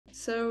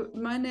So,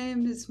 my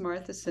name is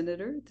Martha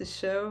Cinader. The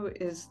show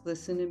is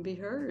Listen and Be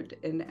Heard,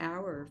 an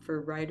hour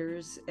for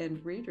writers and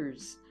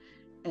readers.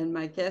 And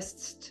my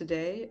guests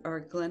today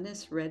are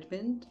Glenis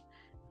Redmond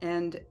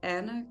and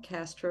Anna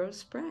Castro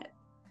Spratt,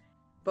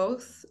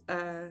 both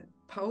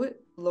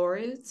poet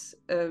laureates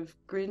of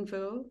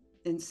Greenville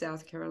in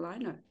South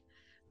Carolina,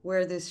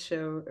 where this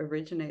show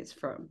originates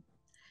from.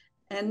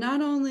 And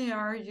not only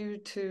are you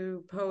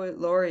two poet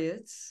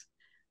laureates,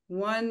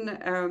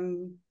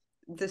 one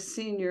the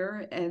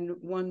senior and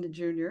one the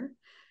junior,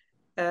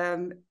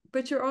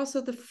 but you're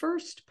also the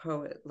first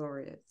poet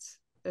laureates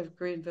of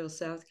Greenville,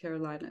 South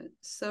Carolina.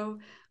 So,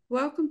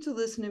 welcome to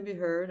Listen and Be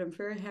Heard. I'm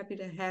very happy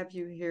to have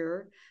you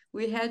here.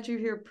 We had you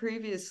here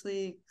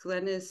previously,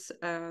 Glenis.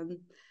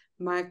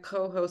 My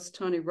co host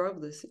Tony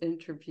Robles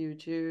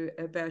interviewed you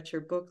about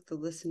your book, The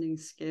Listening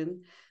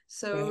Skin.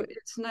 So, Right.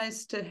 it's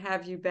nice to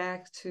have you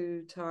back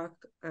to talk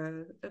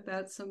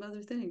about some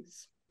other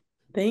things.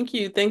 Thank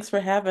you. Thanks for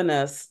having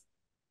us.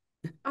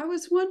 I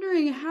was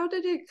wondering, how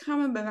did it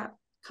come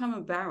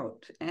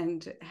about,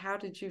 and how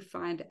did you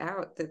find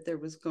out that there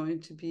was going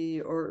to be,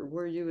 or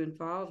were you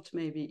involved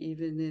maybe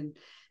even in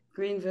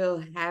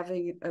Greenville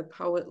having a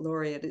poet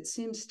laureate? It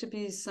seems to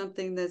be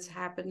something that's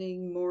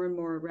happening more and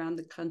more around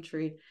the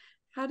country.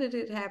 How did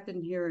it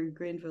happen here in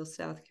Greenville,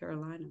 South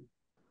Carolina?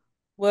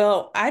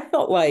 Well, I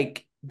felt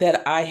like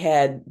that I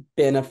had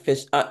been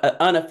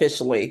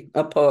unofficially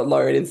a poet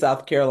laureate in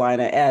South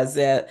Carolina, as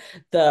that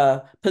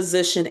the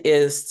position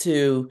is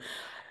to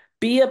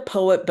be a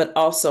poet, but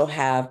also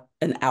have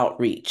an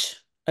outreach,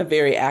 a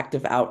very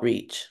active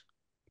outreach.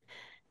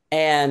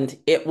 And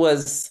it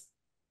was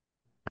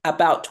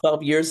about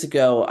 12 years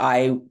ago,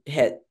 I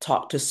had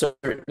talked to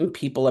certain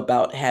people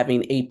about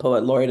having a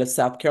poet laureate of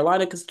South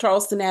Carolina because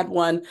Charleston had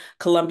one,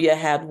 Columbia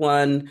had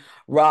one,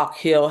 Rock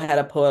Hill had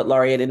a poet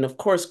laureate, and of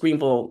course,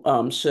 Greenville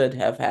should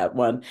have had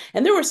one.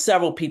 And there were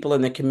several people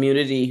in the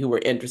community who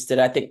were interested.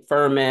 I think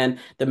Furman,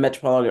 the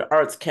Metropolitan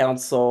Arts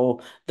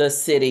Council, the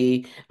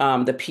city,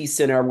 the Peace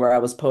Center where I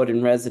was poet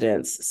in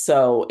residence.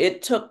 So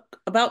it took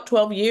about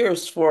 12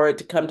 years for it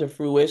to come to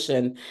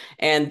fruition.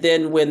 And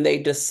then when they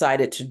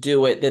decided to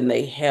do it, then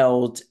they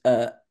held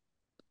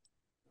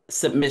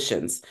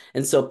submissions.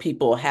 And so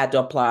people had to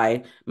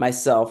apply.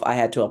 Myself, I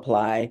had to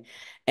apply.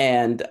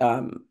 And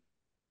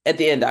at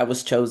the end, I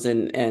was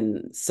chosen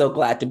and so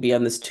glad to be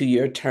on this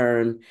 2-year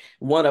term.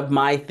 One of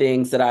my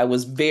things that I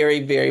was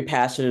very, very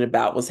passionate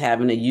about was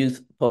having a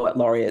youth poet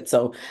laureate.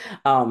 So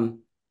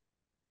um,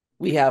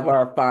 we have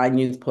our fine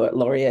youth poet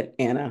laureate,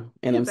 Anna,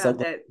 and I'm so About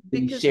glad that, to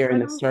be because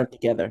sharing I this don't, term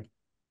together.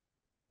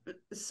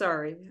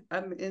 sorry,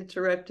 I'm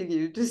interrupting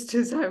you just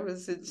as I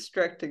was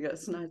instructing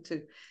us not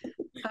to.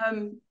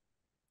 Um,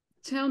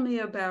 Tell me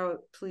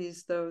about,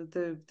 please, though,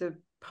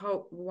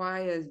 why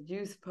a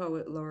youth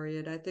poet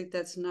laureate. I think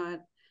that's not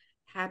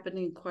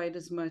happening quite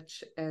as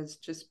much as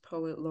just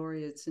poet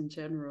laureates in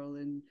general.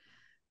 And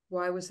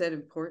why was that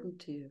important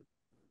to you?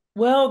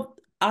 Well,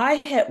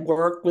 I had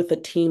worked with a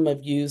team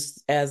of youth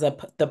as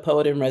the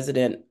poet in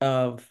resident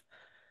of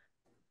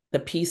the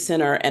Peace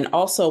Center. And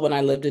also, when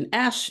I lived in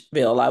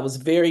Asheville, I was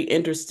very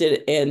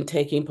interested in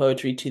taking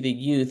poetry to the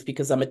youth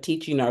because I'm a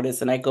teaching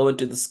artist and I go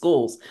into the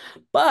schools.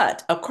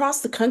 But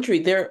across the country,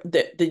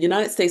 the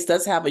United States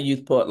does have a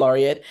youth poet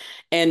laureate,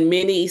 and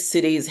many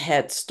cities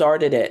had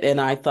started it.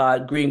 And I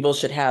thought Greenville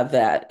should have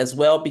that as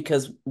well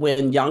because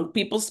when young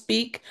people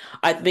speak,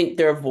 I think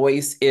their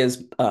voice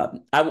is,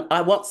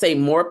 I won't say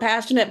more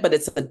passionate, but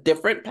it's a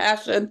different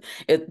passion.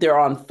 They're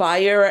on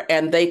fire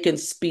and they can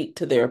speak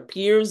to their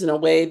peers in a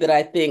way that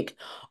I think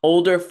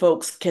older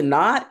folks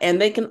cannot. And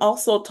they can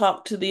also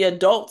talk to the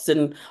adults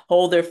and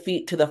hold their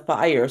feet to the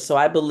fire. So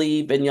I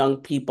believe in young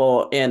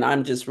people. And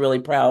I'm just really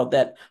proud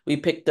that we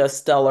picked a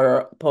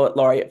stellar poet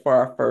laureate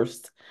for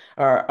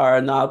our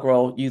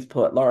inaugural youth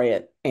poet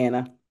laureate,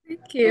 Anna.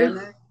 Thank you.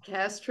 Anna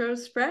Castro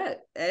Spratt.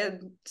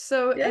 And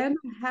so, Yep. Anna,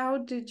 how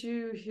did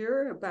you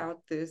hear about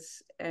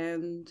this?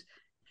 And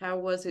how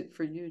was it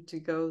for you to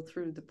go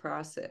through the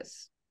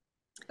process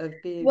of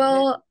being picked?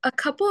 Well, a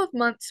couple of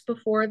months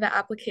before the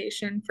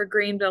application for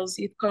Greenville's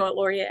Youth Poet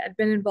Laureate, I'd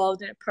been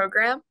involved in a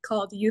program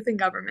called Youth in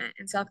Government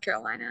in South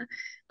Carolina.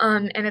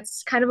 And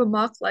it's kind of a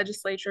mock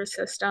legislature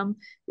system.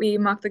 We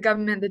mock the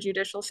government, the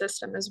judicial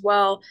system as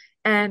well.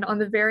 And on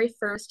the very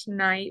first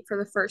night for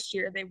the first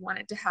year, they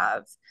wanted to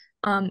have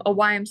a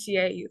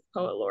YMCA Youth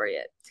Poet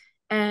Laureate.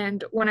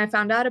 And when I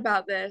found out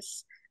about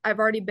this, I've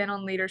already been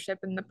on leadership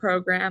in the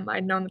program.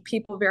 I'd known the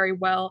people very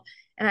well.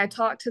 And I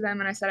talked to them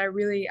and I said, I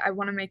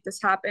want to make this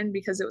happen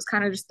because it was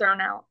kind of just thrown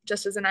out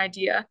just as an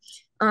idea.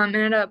 It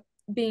ended up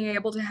being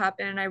able to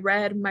happen. And I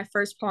read my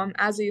first poem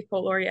as a youth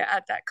poet laureate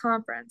at that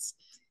conference.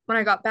 When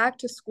I got back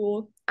to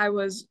school, I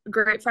was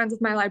great friends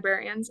with my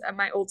librarians at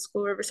my old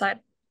school, Riverside.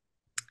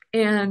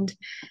 And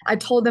I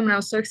told them and I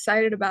was so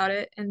excited about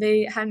it. And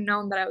they hadn't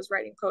known that I was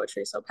writing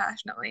poetry so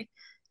passionately.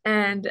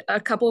 And a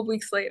couple of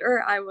weeks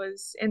later, I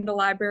was in the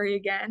library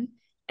again.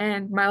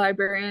 And my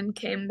librarian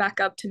came back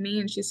up to me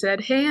and she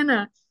said, "Hey,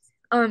 Anna,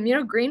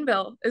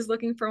 Greenville is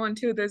looking for one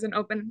too. There's an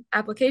open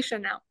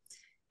application now."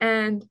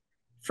 And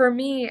for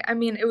me, I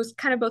mean, it was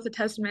kind of both a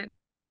testament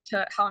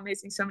to how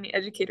amazing so many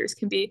educators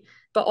can be,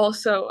 but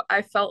also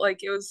I felt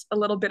like it was a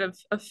little bit of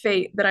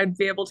fate that I'd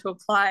be able to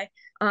apply.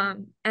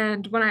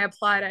 And when I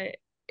applied,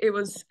 it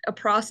was a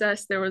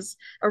process. There was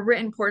a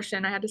written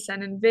portion. I had to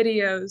send in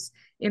videos,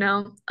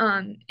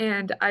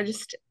 and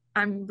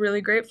I'm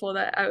really grateful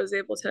that I was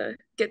able to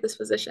get this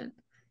position.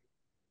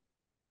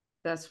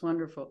 That's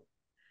wonderful.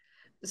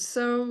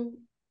 So,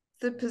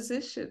 the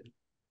position,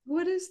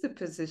 what is the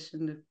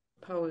position of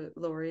poet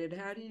laureate?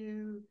 How do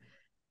you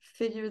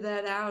figure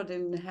that out,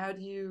 and how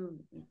do you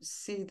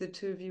see the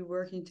two of you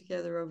working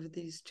together over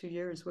these 2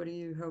 years? What are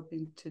you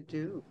hoping to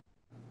do?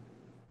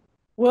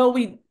 Well,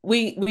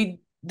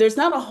 there's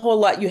not a whole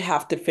lot you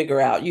have to figure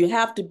out. You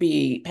have to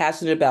be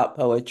passionate about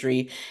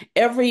poetry.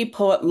 Every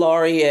poet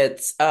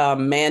laureate's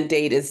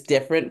mandate is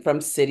different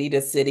from city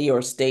to city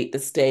or state to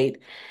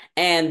state.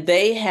 And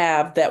they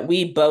have that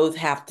we both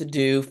have to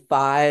do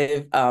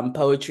five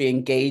poetry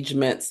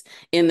engagements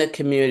in the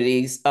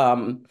communities.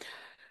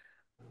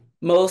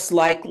 Most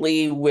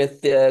likely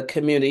with the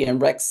community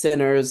and rec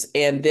centers.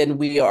 And then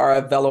we are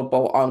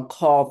available on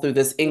call through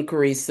this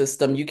inquiry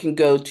system. You can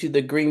go to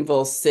the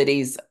Greenville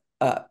City's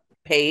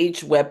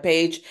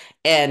webpage,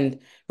 and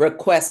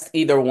request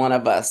either one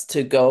of us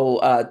to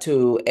go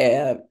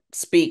to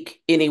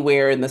speak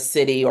anywhere in the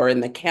city or in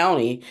the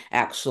county,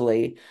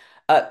 actually.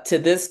 To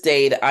this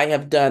date, I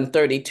have done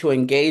 32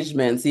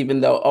 engagements,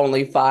 even though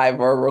only five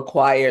are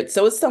required.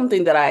 So it's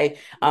something that I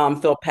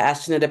feel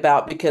passionate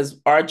about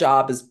because our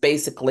job is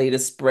basically to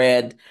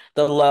spread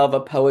the love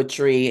of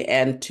poetry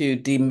and to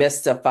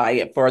demystify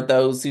it for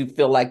those who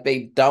feel like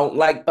they don't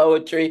like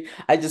poetry.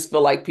 I just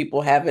feel like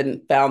people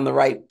haven't found the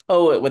right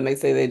poet when they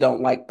say they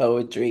don't like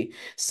poetry.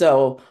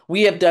 So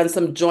we have done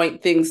some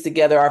joint things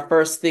together. Our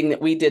first thing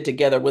that we did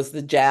together was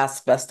the Jazz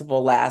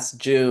Festival last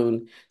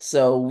June.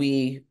 So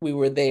we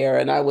were there,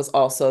 and I was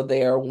also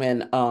there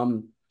when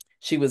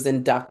she was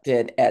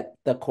inducted at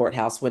the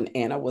courthouse when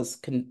Anna was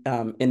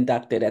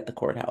inducted at the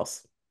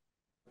courthouse.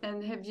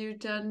 And have you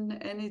done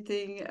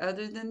anything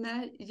other than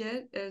that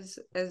yet as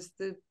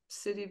the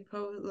city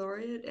poet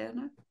laureate,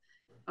 Anna,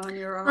 on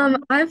your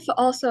own? I've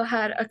also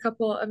had a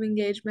couple of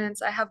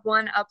engagements. I have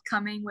one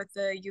upcoming with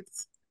the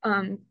youth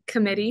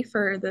committee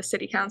for the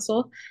city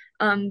council.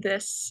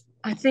 This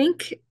I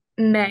think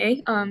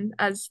May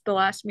as the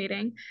last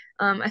meeting.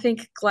 I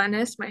think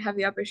Glenis might have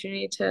the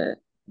opportunity to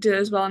do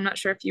as well. I'm not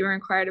sure if you were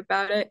inquired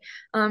about it.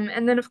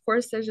 And then of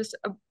course there's just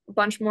a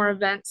bunch more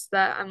events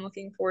that I'm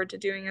looking forward to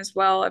doing as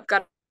well. I've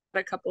got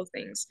a couple of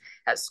things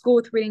at school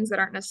with readings that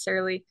aren't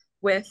necessarily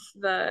with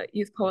the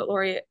Youth Poet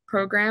Laureate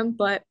program,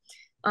 but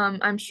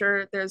I'm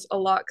sure there's a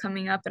lot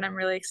coming up, and I'm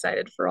really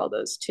excited for all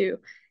those too.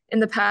 In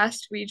the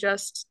past, we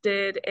just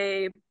did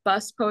a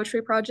bus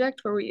poetry project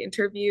where we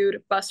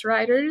interviewed bus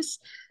riders.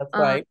 That's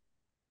Um, right.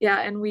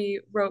 yeah, and we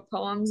wrote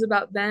poems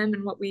about them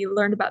and what we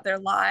learned about their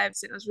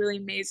lives. It was really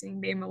amazing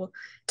being able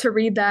to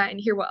read that and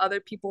hear what other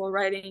people were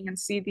writing and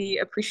see the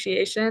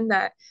appreciation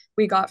that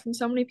we got from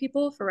so many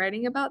people for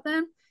writing about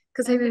them.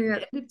 Because I And think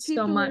that if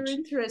so people are much.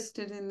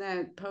 interested in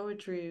that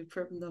poetry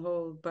from the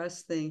whole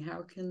bus thing,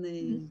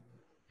 Mhm.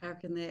 how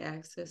can they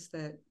access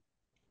that?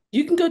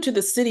 You can go to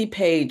the city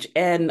page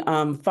and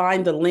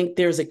find the link.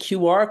 There's a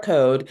QR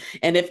code.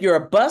 And if you're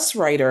a bus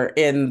rider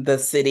in the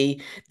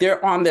city,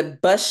 they're on the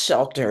bus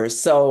shelters.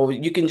 So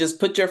you can just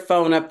put your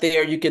phone up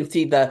there. You can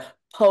see the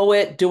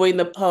poet doing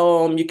the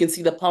poem. You can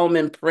see the poem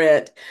in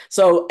print.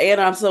 So,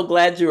 Anna, I'm so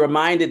glad you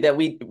reminded that On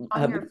we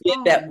your did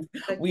that. phone,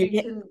 like you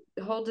We can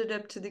hold it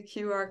up to the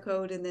QR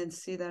code and then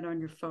see that on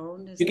your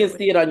phone. Is You can that what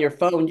see it on your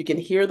phone. You can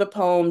hear the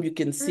poem. You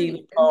can see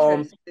very the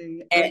poem.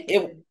 interesting? And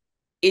Okay.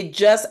 it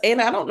just,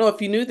 and I don't know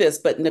if you knew this,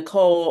 but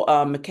Nicole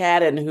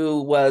McCadden,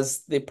 who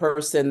was the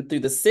person through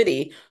the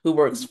city who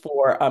works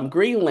for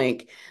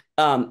Greenlink,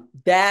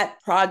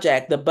 that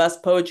project, the Bus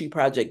Poetry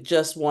Project,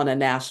 just won a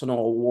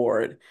national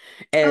award.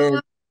 Oh, And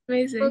that's Well,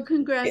 amazing. it,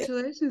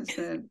 congratulations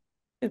then.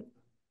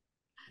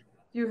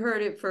 You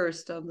heard it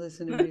first on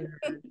Listen and Be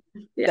Heard.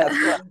 Yeah.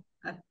 that's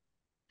right.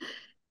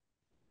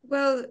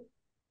 Well,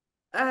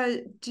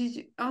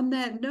 on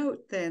that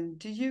note then,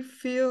 do you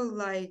feel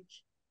like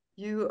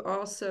you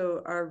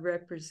also are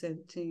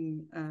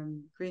representing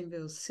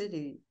Greenville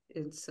City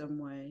in some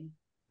way?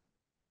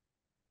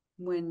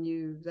 When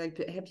you like,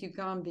 have you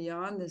gone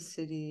beyond the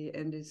city,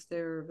 and is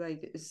there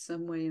like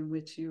some way in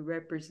which you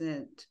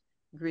represent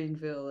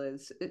Greenville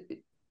as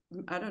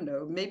I don't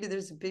know, maybe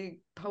there's a big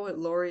poet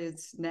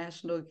laureates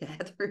national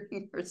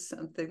gathering or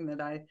something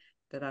that I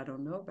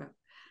don't know about.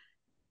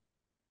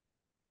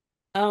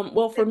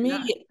 Well, for Maybe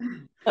me,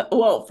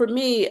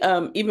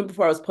 not. even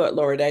before I was poet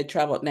laureate, I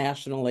traveled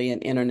nationally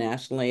and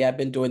internationally. I've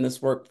been doing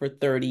this work for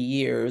 30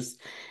 years.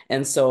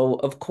 And so,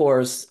 of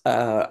course,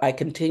 I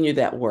continue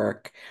that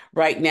work.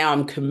 Right now,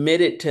 I'm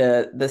committed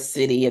to the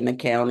city and the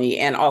county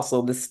and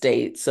also the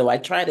state. So I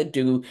try to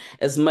do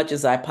as much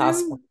as I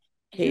possibly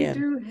You can.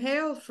 do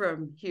hail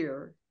from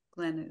here,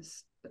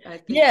 Glenis. I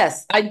think.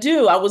 Yes, I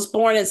do. I was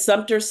born in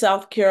Sumter,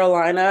 South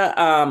Carolina,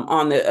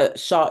 on the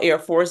Shaw Air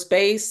Force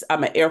Base.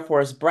 I'm an Air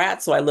Force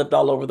brat, so I lived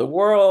all over the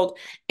world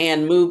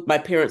and moved. My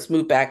parents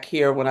moved back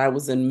here when I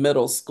was in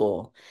middle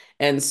school.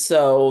 And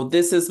so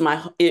this is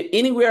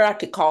anywhere I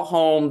could call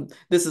home,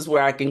 this is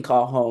where I can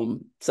call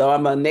home. So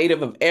I'm a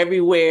native of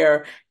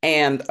everywhere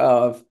and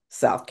of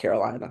South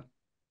Carolina.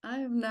 I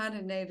am not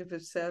a native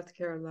of South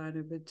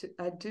Carolina, but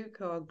I do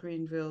call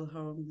Greenville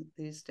home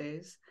these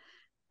days.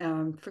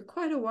 For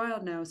quite a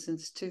while now,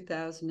 since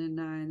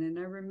 2009. And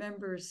I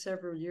remember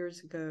several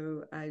years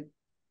ago, I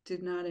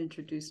did not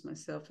introduce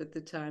myself at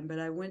the time, but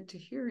I went to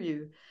hear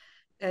you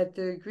at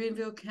the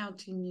Greenville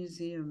County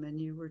Museum, and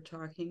you were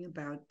talking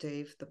about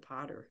Dave the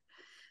Potter.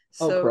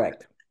 Oh, So,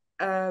 correct.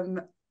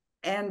 um,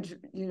 and,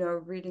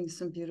 reading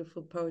some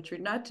beautiful poetry,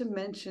 not to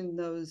mention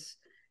those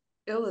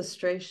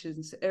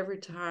illustrations. Every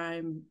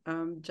time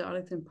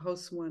Jonathan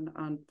posts one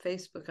on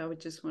Facebook, I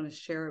would just want to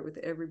share it with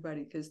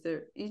everybody because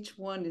each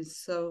one is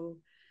so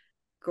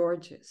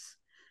gorgeous.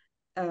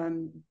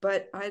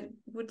 But I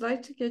would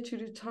like to get you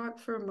to talk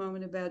for a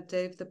moment about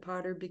Dave the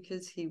Potter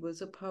because he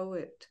was a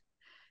poet.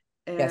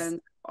 Yes.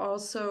 And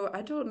also,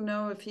 I don't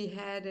know if he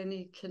had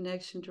any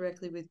connection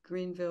directly with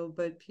Greenville,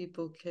 but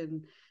people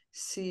can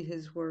see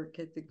his work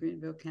at the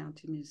Greenville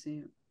County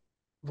Museum.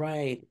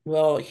 Right.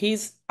 Well,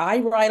 I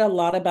write a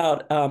lot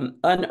about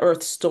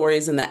unearthed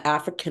stories in the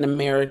African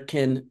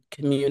American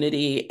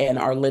community and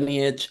our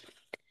lineage.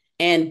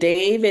 And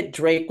David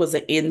Drake was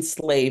an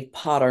enslaved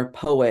potter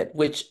poet,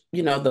 which,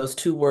 those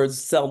two words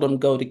seldom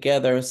go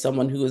together.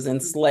 Someone who is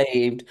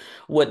enslaved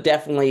would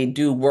definitely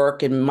do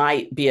work and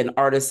might be an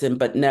artisan,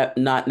 but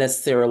not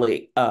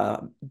necessarily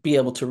be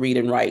able to read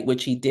and write,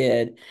 which he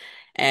did.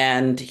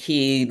 And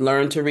he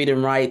learned to read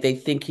and write. They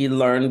think he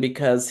learned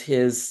because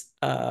his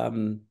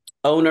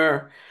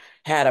owner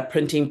had a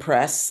printing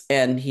press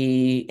and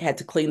he had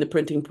to clean the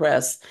printing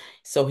press.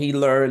 So he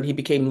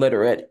became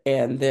literate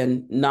and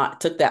then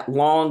not took that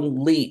long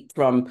leap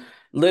from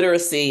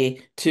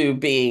literacy to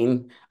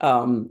being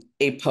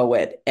a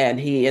poet. And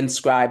he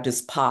inscribed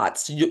his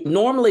pots,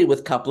 normally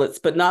with couplets,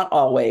 but not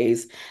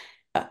always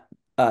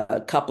uh,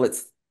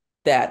 couplets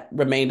that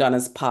remained on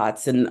his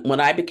pots. And when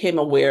I became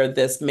aware of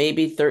this,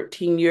 maybe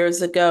 13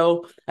 years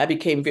ago, I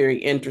became very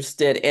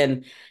interested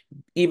and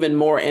even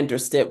more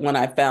interested when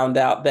I found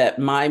out that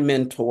my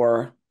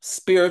mentor,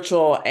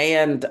 spiritual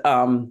and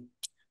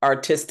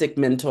artistic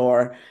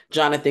mentor,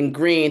 Jonathan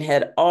Green,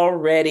 had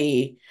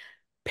already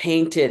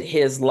painted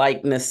his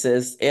likeness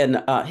in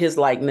the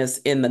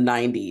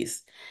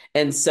 90s.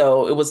 And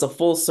so it was a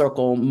full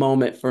circle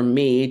moment for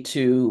me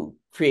to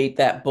create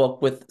that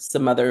book with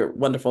some other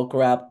wonderful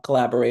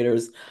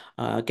collaborators,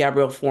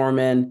 Gabrielle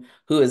Foreman,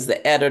 who is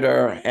the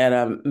editor and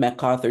a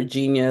MacArthur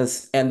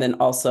genius, and then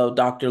also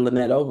Dr.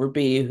 Lynette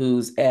Overby,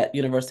 who's at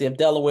University of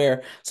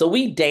Delaware. So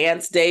we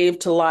danced Dave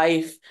to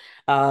life.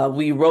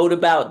 We wrote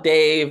about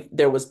Dave.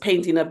 There was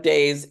painting of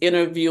Dave's,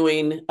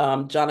 interviewing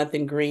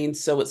Jonathan Green.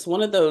 So it's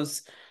one of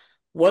those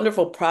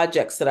wonderful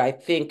projects that I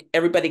think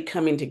everybody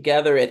coming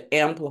together, it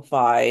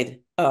amplified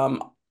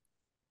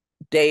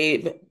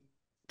Dave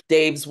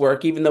Dave's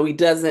work, even though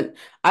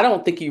I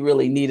don't think he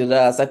really needed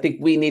us. I think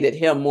we needed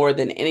him more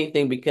than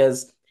anything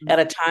because at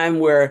a time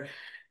where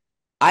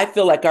I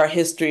feel like our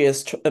history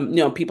is,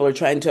 people are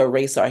trying to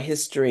erase our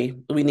history.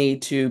 We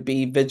need to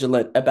be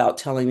vigilant about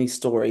telling these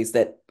stories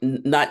that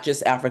not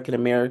just African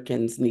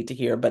Americans need to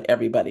hear, but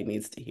everybody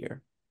needs to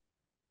hear.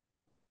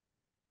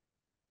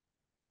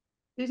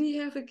 Did he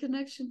have a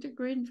connection to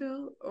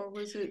Greenville, or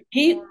was it more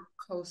He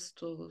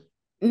coastal?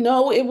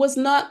 No, it was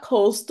not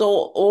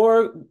coastal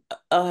or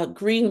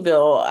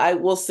Greenville. I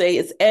will say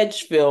it's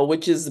Edgeville,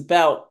 which is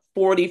about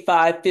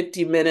 45,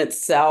 50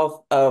 minutes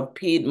south of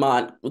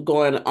Piedmont,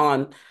 going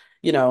on,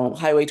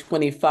 Highway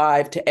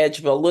 25 to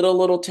Edgeville,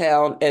 little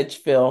town,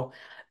 Edgeville.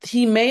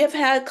 He may have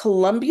had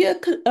Columbia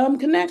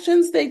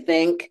connections, they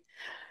think.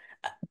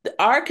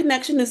 Our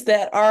connection is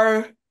that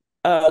our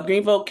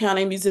Greenville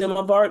County Museum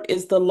of Art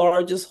is the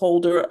largest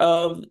holder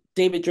of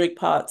David Drake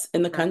pots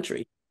in the Right.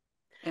 country.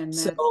 And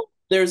So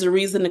there's a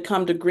reason to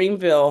come to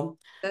Greenville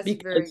that's a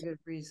very because, good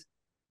reason.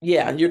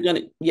 yeah, Yeah.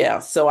 yeah.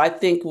 So I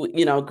think,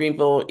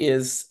 Greenville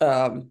is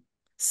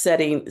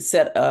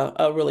set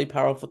a really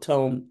powerful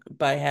tone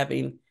by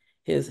having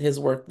his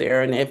work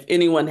there. And if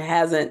anyone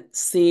hasn't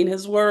seen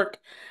his work,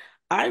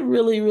 I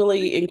really,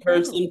 really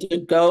encourage Go. them to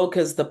go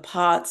because the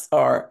pots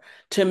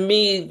to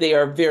me, they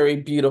are very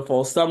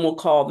beautiful. Some will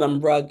call them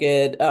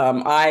rugged.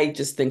 I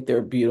just think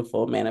they're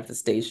beautiful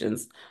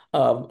manifestations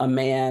of a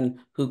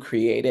man who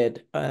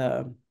created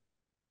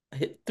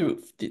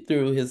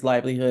through his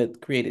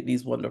livelihood, created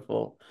these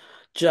wonderful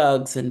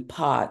jugs and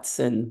pots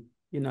and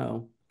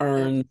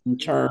urns and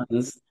Absolutely.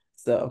 churns.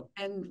 So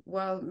And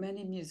while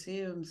many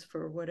museums,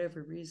 for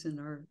whatever reason,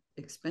 are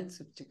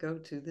expensive to go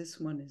to, this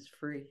one is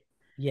free.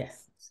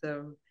 yes.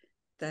 So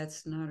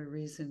that's not a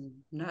reason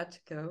not to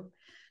go.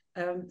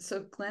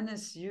 So,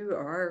 Glenis, you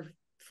are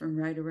from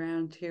right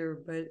around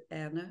here, but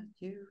Anna,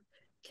 you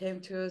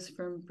came to us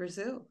from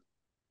Brazil.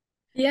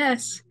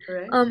 Yes.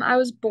 correct? I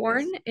was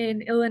born Yes.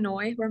 in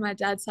Illinois, where my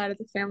dad's side of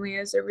the family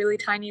is a really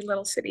tiny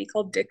little city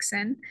called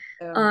Dixon.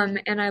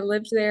 Okay. And I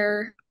lived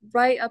there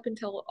right up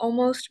until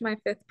almost my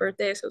fifth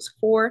birthday, so it was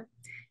four.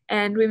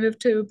 And we moved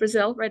to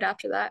Brazil right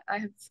after that. I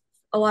have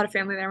a lot of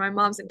family there. My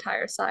mom's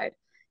entire side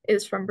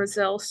is from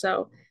Brazil,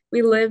 so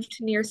we lived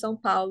near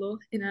São Paulo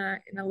in a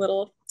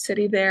little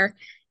city there.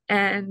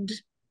 And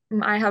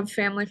I have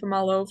family from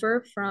all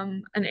over,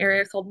 from an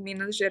area called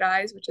Minas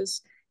Gerais, which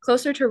is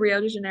closer to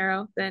Rio de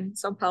Janeiro than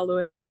Sao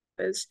Paulo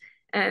is.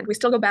 And we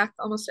still go back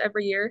almost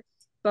every year.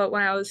 But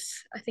when I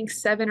was, I think,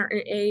 7 or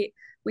 8,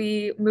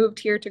 we moved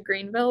here to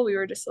Greenville. We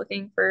were just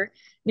looking for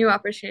new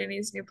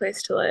opportunities, new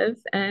place to live.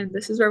 And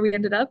this is where we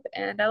ended up.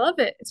 And I love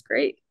it. It's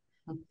great.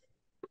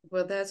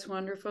 Well, that's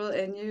wonderful.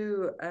 And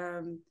you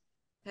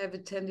have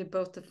attended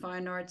both the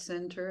Fine Arts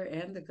Center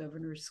and the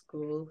Governor's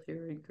School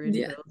here in Yeah.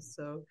 Greenville.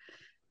 So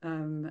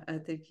I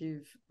think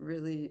you've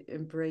really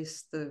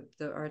embraced the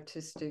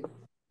artistic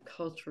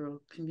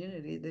cultural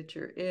community that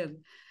you're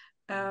in.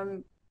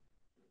 Um,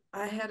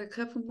 I had a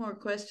couple more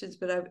questions,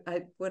 but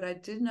what I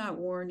did not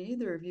warn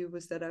either of you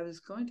was that I was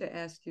going to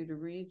ask you to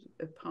read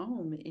a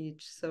poem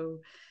each. So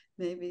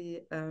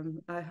maybe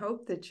I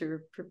hope that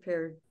you're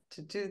prepared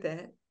to do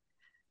that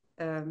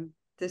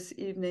this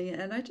evening.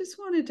 And I just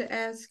wanted to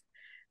ask,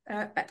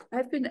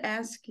 I've been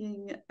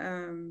asking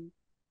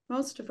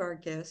most of our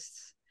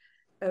guests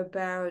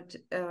about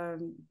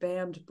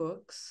banned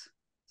books,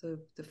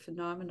 the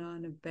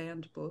phenomenon of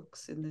banned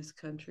books in this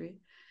country.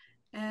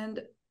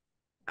 And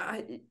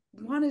I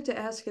wanted to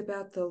ask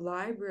about the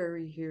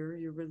library here,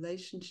 your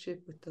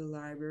relationship with the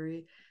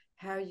library,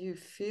 how you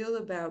feel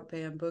about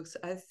banned books.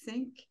 I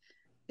think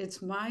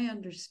it's my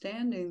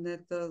understanding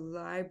that the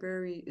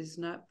library is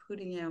not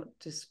putting out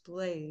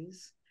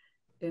displays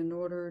in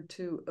order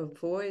to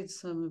avoid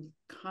some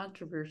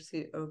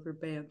controversy over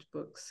banned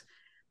books.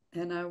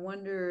 And I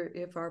wonder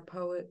if our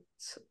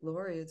poets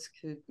laureates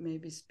could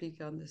maybe speak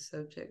on this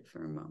subject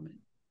for a moment.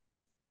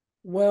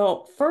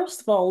 Well,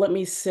 first of all, let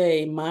me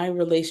say my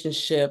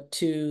relationship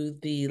to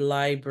the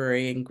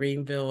library in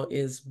Greenville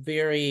is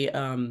very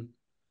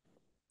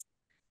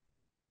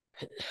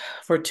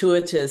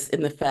fortuitous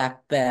in the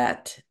fact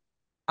that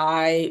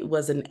I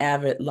was an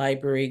avid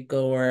library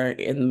goer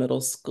in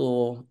middle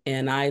school,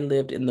 and I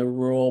lived in the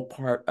rural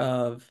part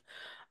of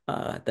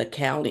the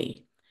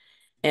county.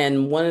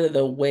 And one of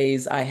the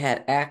ways I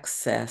had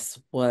access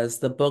was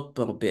the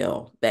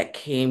bookmobile that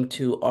came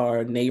to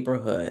our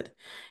neighborhood.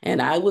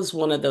 And I was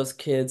one of those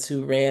kids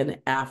who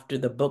ran after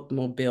the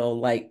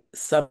bookmobile like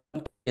some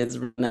kids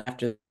run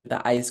after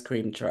the ice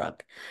cream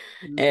truck.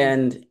 Mm-hmm.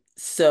 And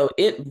so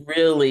it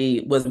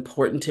really was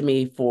important to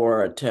me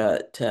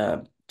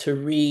to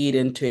read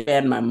and to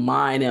expand my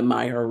mind and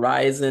my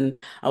horizon.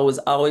 I was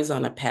always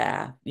on a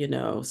path, you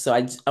know. So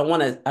I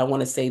want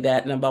to say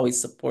that, and I've always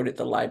supported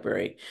the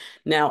library.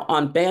 Now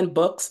on banned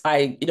books,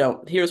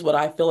 here's what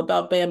I feel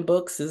about banned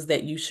books is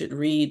that you should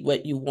read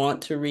what you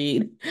want to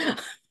read.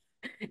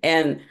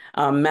 And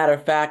matter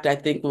of fact, I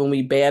think when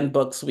we ban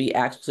books, we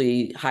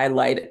actually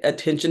highlight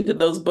attention to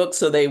those books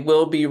so they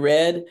will be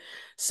read.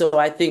 So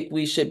I think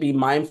we should be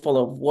mindful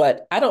of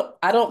what I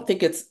don't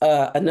think it's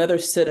another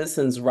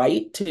citizen's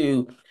right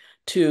to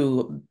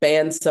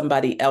ban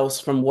somebody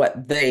else from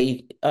what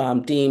they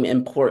deem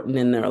important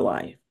in their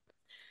life.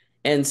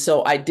 And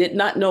so I did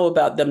not know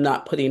about them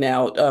not putting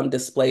out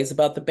displays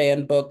about the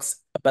banned books,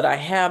 but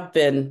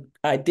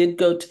I did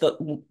go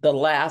to the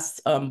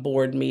last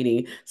board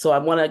meeting. So I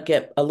want to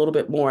get a little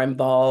bit more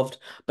involved.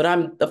 But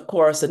I'm, of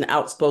course, an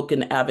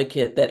outspoken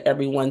advocate that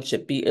everyone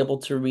should be able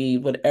to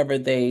read whatever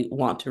they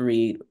want to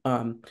read.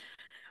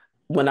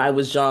 When I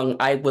was young,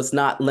 I was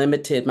not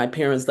limited. My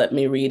parents let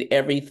me read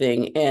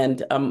everything.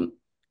 And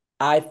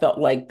I felt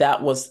like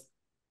that was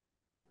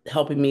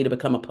helping me to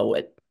become a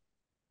poet.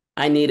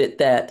 I needed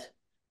that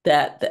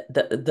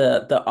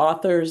the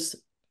authors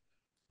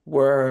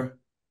were,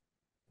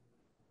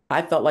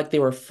 I felt like they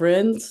were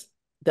friends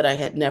that I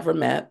had never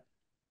met,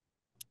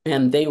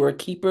 and they were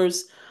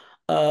keepers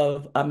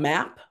of a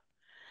map,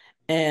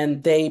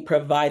 and they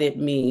provided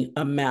me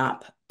a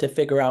map to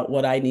figure out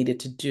what I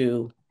needed to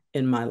do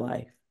in my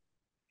life.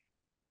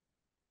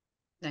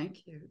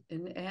 Thank you.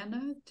 And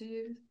Anna,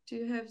 do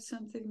you have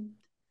something?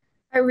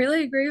 I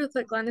really agree with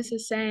what Glenis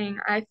is saying.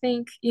 I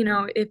think,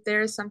 if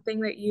there's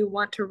something that you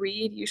want to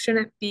read, you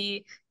shouldn't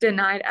be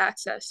denied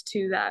access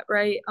to that,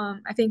 right?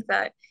 I think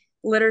that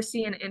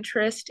literacy and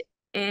interest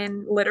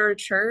in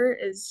literature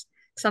is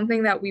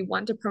something that we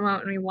want to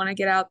promote and we want to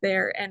get out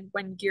there. And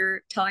when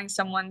you're telling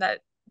someone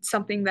that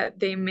something that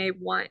they may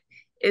want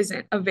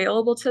isn't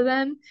available to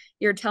them,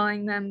 you're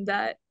telling them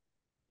that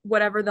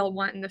whatever they'll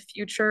want in the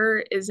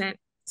future isn't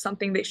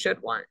something they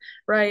should want,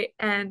 right?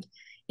 And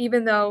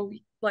even though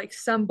like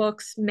some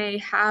books may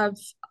have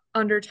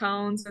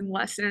undertones and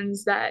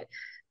lessons that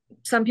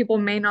some people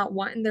may not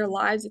want in their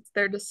lives, it's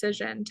their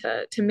decision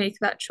to make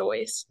that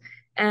choice.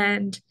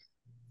 And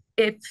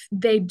if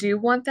they do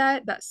want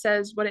that, that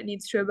says what it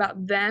needs to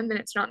about them, and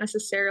it's not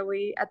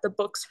necessarily at the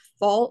book's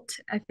fault.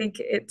 I think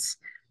it's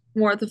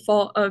more the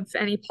fault of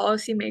any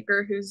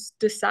policymaker who's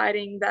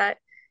deciding that,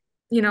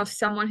 you know,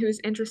 someone who's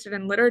interested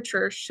in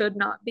literature should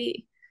not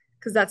be.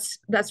 Because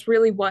that's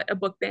really what a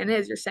book ban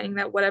is. You're saying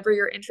that whatever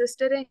you're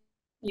interested in,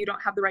 you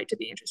don't have the right to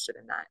be interested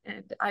in that.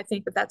 And I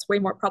think that that's way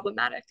more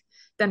problematic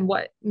than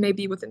what may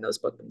be within those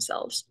books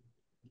themselves.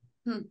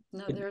 No,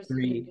 there's a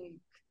Agreed. unique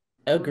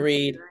point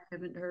Agreed. that I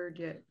haven't heard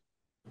yet.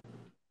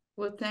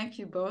 Well, thank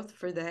you both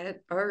for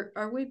that.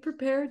 Are we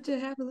prepared to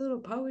have a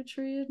little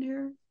poetry in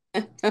here?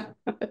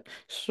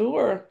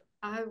 Sure.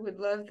 I would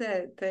love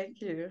that. Thank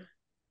you.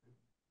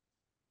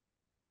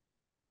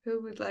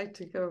 Who would like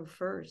to go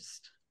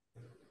first?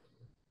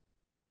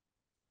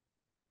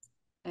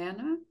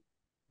 Anna?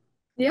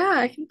 Yeah,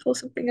 I can pull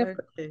something up.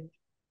 Okay.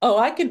 Oh,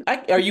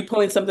 are you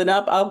pulling something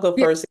up? I'll go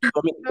Yeah, first.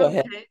 Go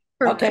ahead. Okay.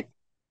 Okay. perfect.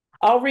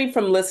 I'll read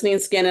from Listening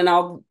Skin,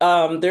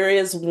 and there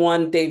is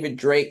one David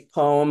Drake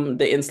poem,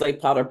 the enslaved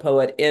potter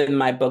poet, in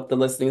my book, The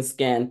Listening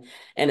Skin,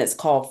 and it's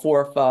called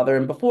Forefather.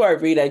 And before I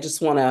read, I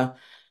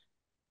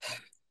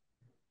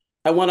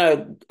want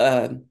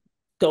to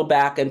go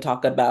back and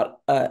talk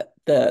about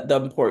the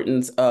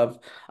importance of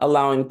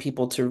allowing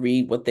people to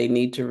read what they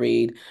need to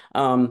read.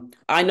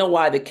 I Know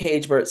Why the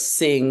Cage Bird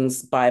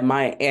Sings by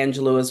Maya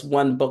Angelou is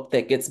one book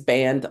that gets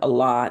banned a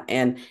lot,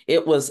 and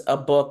it was a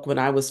book when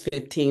I was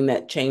 15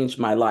 that changed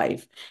my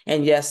life.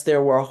 And yes,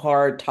 there were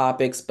hard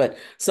topics, but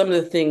some of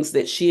the things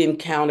that she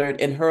encountered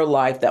in her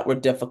life that were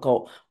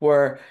difficult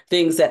were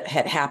things that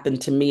had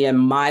happened to me in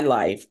my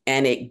life,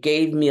 and it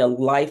gave me a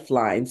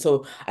lifeline.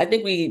 So I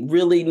think we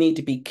really need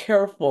to be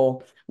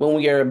careful when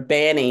we are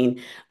banning.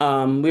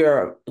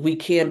 We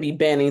can be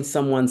banning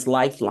someone's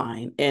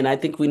lifeline, and I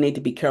think we need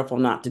to be careful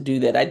not to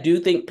do that. I do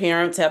think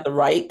parents have the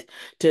right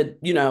to,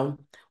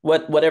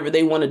 whatever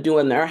they want to do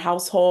in their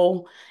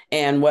household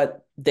and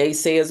what they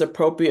say is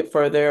appropriate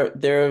for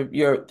their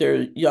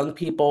young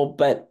people.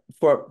 But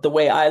for the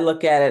way I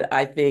look at it,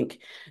 I think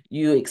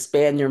you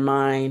expand your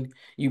mind,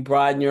 you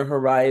broaden your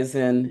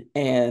horizon,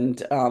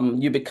 and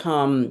you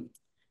become,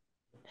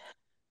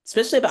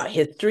 especially about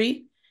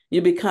history,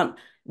 you become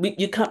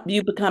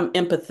you become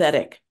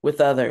empathetic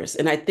with others.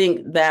 And I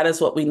think that is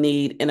what we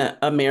need in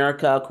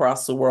America,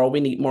 across the world.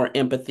 We need more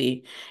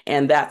empathy.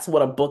 And that's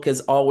what a book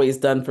has always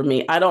done for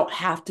me. I don't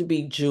have to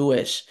be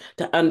Jewish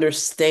to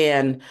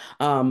understand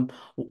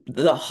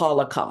the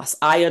Holocaust.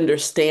 I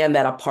understand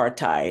that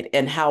apartheid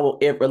and how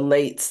it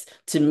relates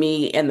to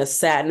me, and the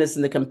sadness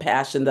and the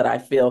compassion that I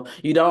feel.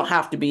 You don't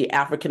have to be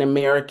African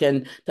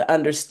American to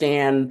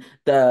understand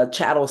the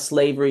chattel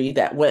slavery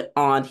that went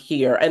on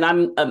here. And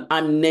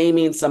I'm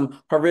naming some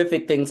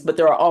horrific things, but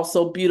there are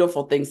also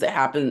beautiful things that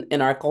happen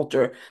in our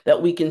culture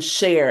that we can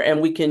share,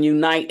 and we can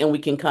unite, and we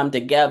can come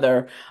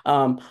together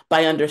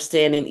by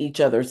understanding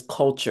each other's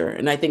culture.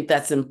 And I think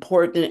that's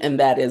important, and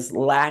that is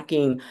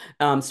lacking,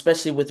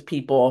 especially with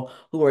people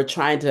who are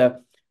trying to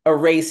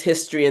erase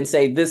history and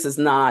say this is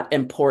not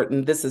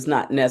important, this is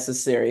not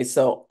necessary.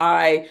 So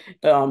I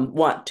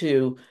want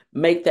to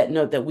make that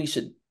note that we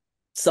should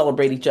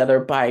celebrate each other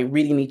by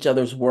reading each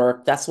other's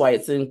work. That's why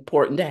it's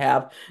important to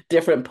have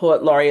different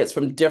poet laureates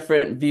from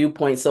different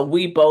viewpoints. So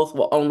we both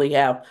will only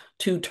have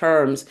 2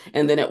 terms,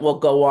 and then it will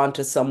go on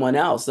to someone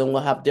else, and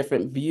we'll have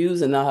different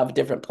views, and they'll have a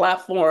different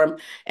platform,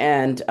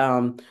 and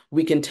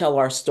we can tell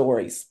our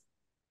stories.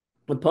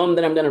 The poem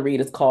that I'm going to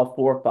read is called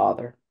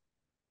Forefather,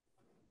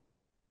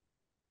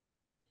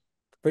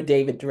 for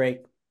David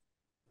Drake.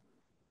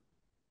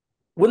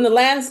 When the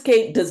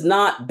landscape does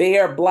not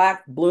bear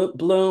black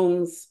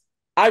blooms,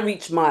 I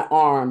reach my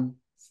arm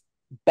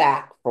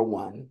back for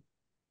one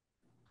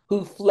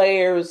who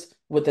flares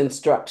with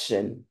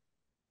instruction.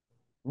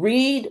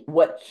 Read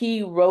what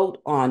he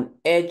wrote on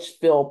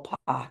Edgefield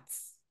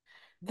pots.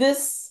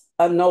 This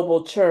a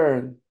noble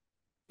churn.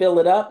 Fill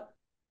it up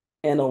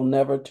and it'll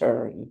never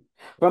turn.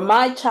 From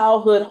my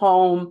childhood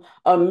home,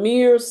 a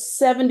mere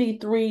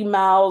 73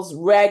 miles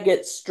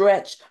ragged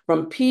stretch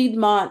from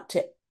Piedmont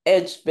to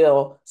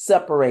Edgefield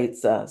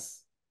separates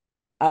us.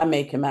 I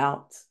make him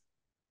out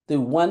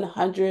through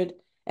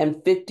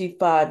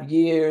 155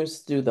 years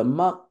through the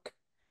muck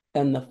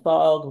and the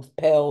fog of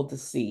pale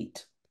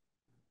deceit.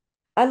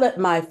 I let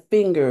my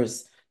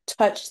fingers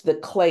touch the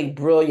clay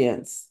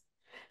brilliance.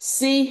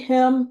 See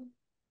him,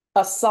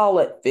 a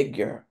solid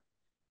figure,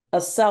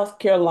 a South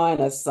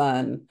Carolina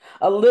son,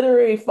 a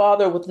literary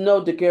father with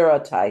no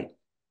daguerreotype.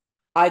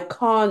 I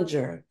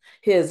conjure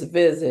his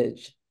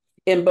visage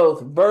in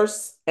both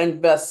verse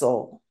and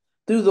vessel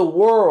through the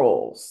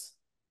whirls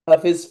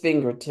of his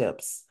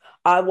fingertips.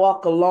 I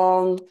walk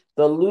along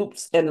the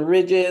loops and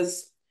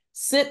ridges,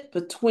 sit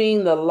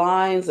between the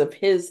lines of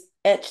his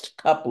etched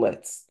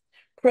couplets,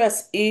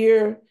 press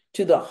ear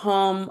to the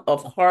hum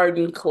of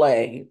hardened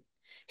clay,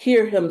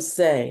 hear him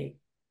say,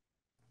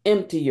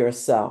 empty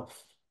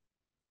yourself,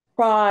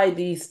 pry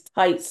these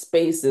tight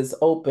spaces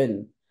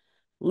open,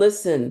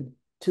 listen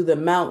to the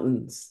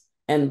mountains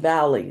and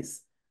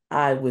valleys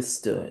I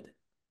withstood.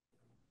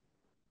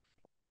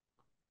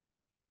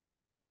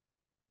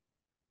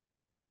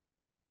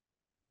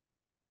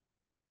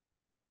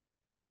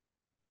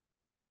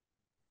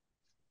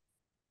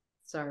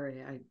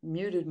 Sorry, I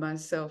muted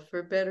myself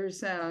for better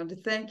sound.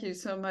 Thank you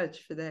so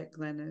much for that,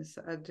 Glenis.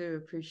 I do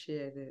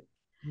appreciate it.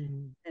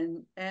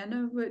 And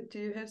Anna, what do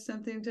you have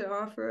something to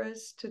offer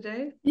us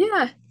today?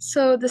 Yeah,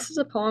 so this is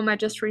a poem I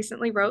just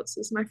recently wrote.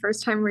 So this is my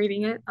first time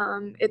reading it.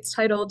 It's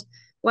titled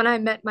When I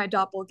Met My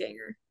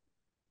Doppelganger.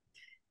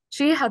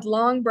 She had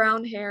long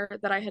brown hair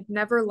that I had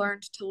never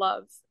learned to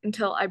love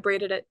until I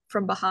braided it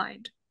from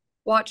behind,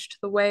 watched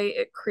the way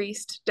it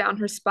creased down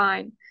her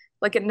spine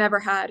like it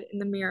never had in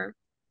the mirror.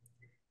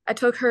 I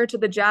took her to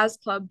the jazz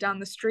club down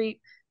the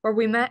street where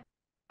we met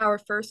our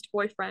first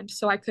boyfriend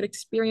so I could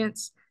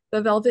experience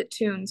the velvet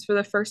tunes for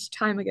the first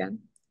time again.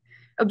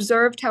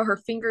 Observed how her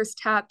fingers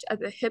tapped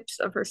at the hips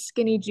of her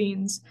skinny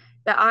jeans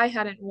that I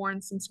hadn't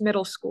worn since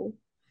middle school.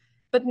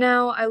 But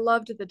now I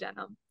loved the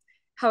denim,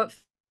 how it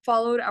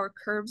followed our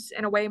curves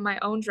in a way my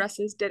own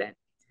dresses didn't.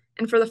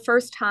 And for the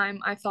first time,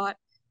 I thought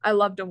I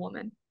loved a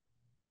woman.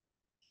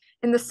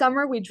 In the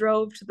summer, we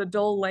drove to the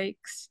Dole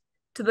Lakes,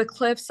 to the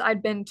cliffs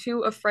I'd been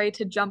too afraid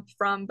to jump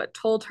from, but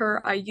told her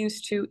I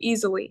used to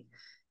easily,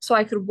 so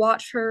I could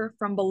watch her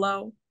from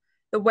below,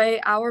 the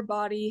way our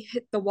body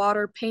hit the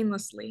water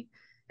painlessly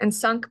and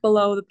sunk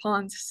below the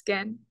pond's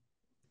skin.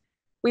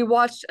 We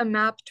watched a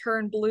map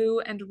turn blue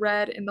and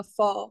red in the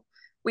fall.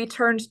 We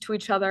turned to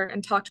each other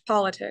and talked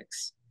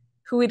politics,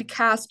 who we'd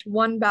cast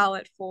one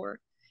ballot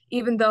for,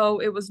 even though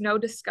it was no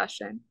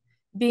discussion.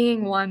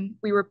 Being one,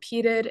 we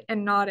repeated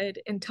and nodded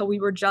until we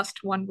were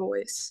just one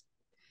voice.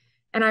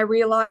 And I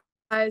realized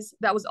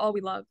that was all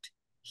we loved,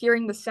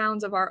 hearing the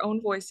sounds of our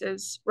own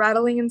voices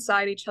rattling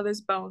inside each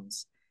other's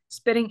bones,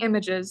 spitting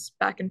images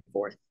back and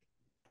forth.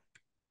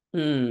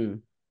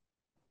 You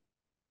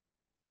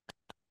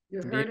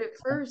heard it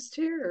first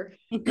here.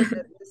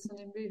 Listen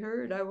and be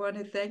heard. I want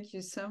to thank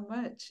you so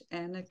much,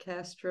 Anna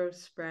Castro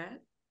Spratt.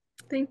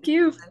 Thank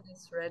you.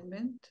 Glenis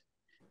Redmond,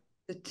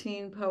 the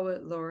Teen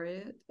Poet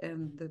Laureate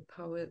and the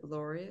Poet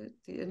Laureate,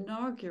 the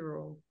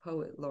inaugural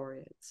Poet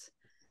Laureates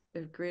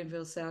of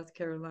Greenville, South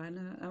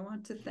Carolina. I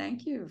want to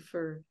thank you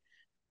for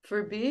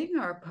being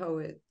our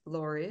Poet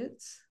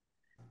Laureates.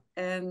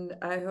 And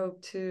I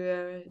hope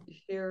to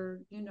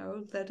hear,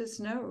 let us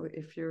know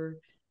if you're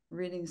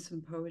reading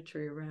some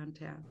poetry around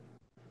town.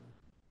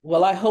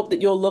 Well, I hope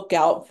that you'll look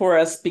out for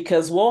us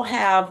because we'll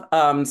have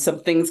some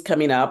things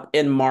coming up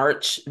in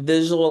March.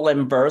 Visual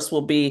and Verse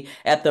will be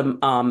at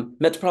the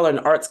Metropolitan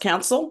Arts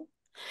Council,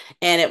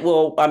 and it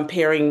will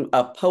pairing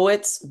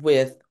poets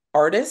with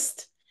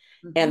artists,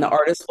 and the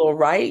artists will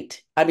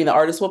write. The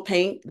artists will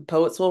paint, the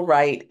poets will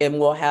write, and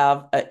we'll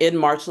have in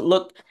March.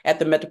 Look at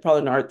the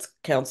Metropolitan Arts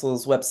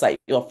Council's website;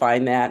 you'll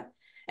find that.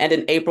 And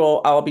in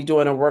April, I'll be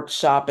doing a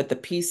workshop at the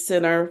Peace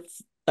Center.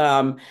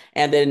 And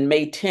then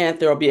May 10th,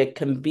 there will be a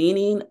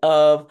convening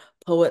of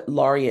Poet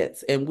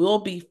Laureates, and we'll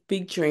be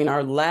featuring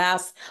our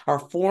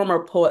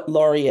former Poet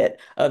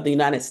Laureate of the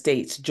United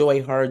States,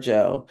 Joy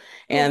Harjo,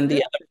 and the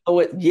other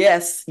poet.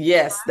 Yes,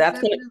 that's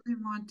I definitely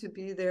want to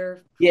be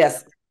there.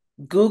 Yes.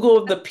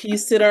 Google the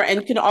Peace Center,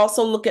 and you can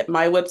also look at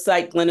my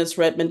website,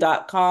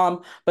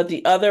 glenisredmond.com. But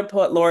the other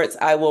Poet Laureates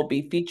I will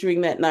be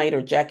featuring that night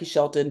are Jackie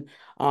Shelton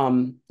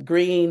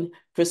Green,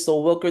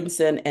 Crystal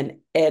Wilkinson, and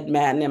Ed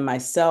Madden, and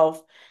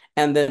myself.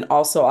 And then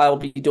also I will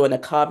be doing a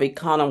Cave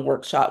Canem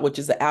workshop, which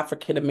is an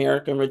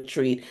African-American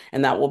retreat,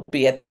 and that will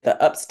be at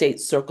the Upstate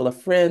Circle of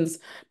Friends.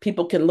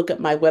 People can look at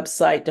my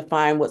website to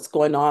find what's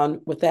going on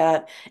with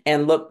that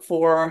and look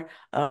for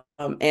Anna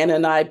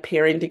and I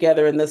pairing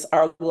together in this.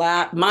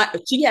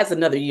 She has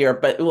another year,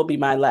 but it will be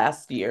my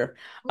last year.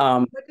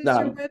 What is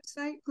your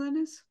website,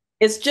 Glenis?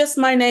 It's just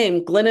my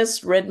name,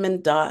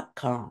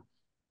 glenisredmond.com.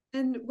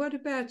 And what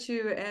about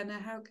you, Anna?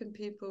 How can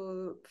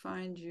people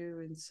find you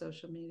in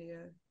social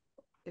media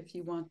if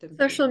you want them?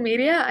 Social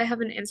media, I have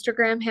an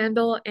Instagram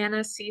handle,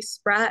 Anna C.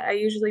 Spratt. I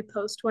usually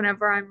post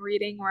whenever I'm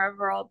reading,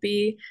 wherever I'll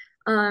be.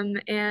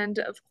 And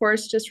of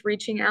course, just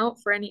reaching out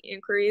for any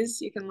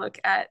inquiries. You can look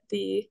at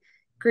the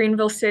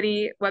Greenville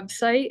City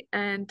website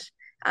and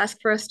ask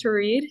for us to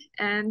read.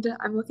 And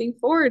I'm looking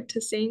forward to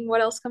seeing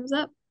what else comes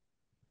up.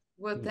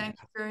 Well, thank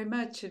you very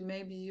much. And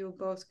maybe you'll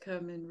both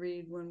come and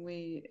read when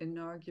we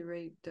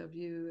inaugurate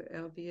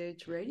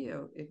WLBH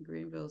Radio in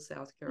Greenville,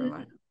 South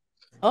Carolina.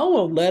 Oh,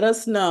 well, let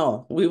us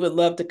know. We would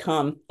love to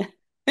come.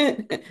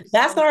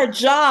 That's our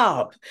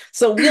job.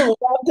 So we'll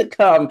love to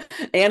come.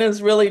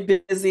 Anna's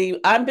really busy.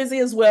 I'm busy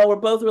as well. We're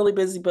both really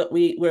busy, but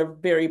we're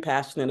very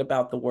passionate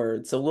about the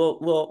word. So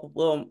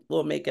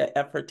we'll make an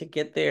effort to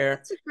get there.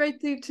 That's a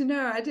great thing to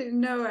know. I didn't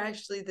know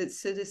actually that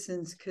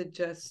citizens could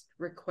just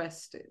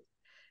request it.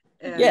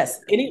 Yes.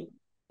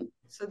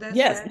 So that's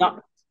yes. No,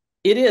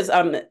 it is.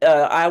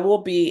 I will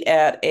be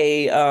at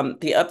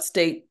the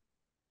Upstate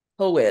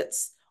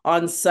Poets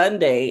on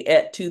Sunday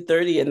at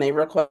 2:30, and they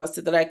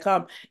requested that I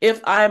come.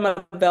 If I'm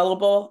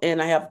available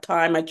and I have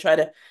time, I try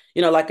to,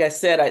 like I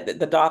said,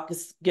 the doc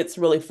gets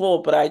really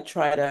full, but I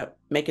try to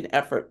make an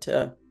effort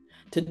to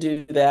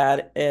do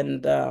that,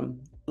 and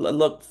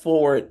look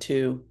forward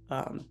to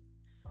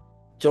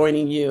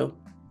joining you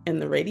in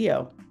the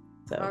radio.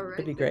 So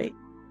it'd be great.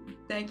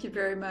 Thank you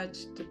very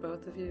much to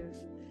both of you.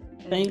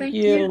 Thank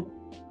you.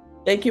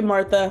 Thank you,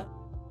 Martha.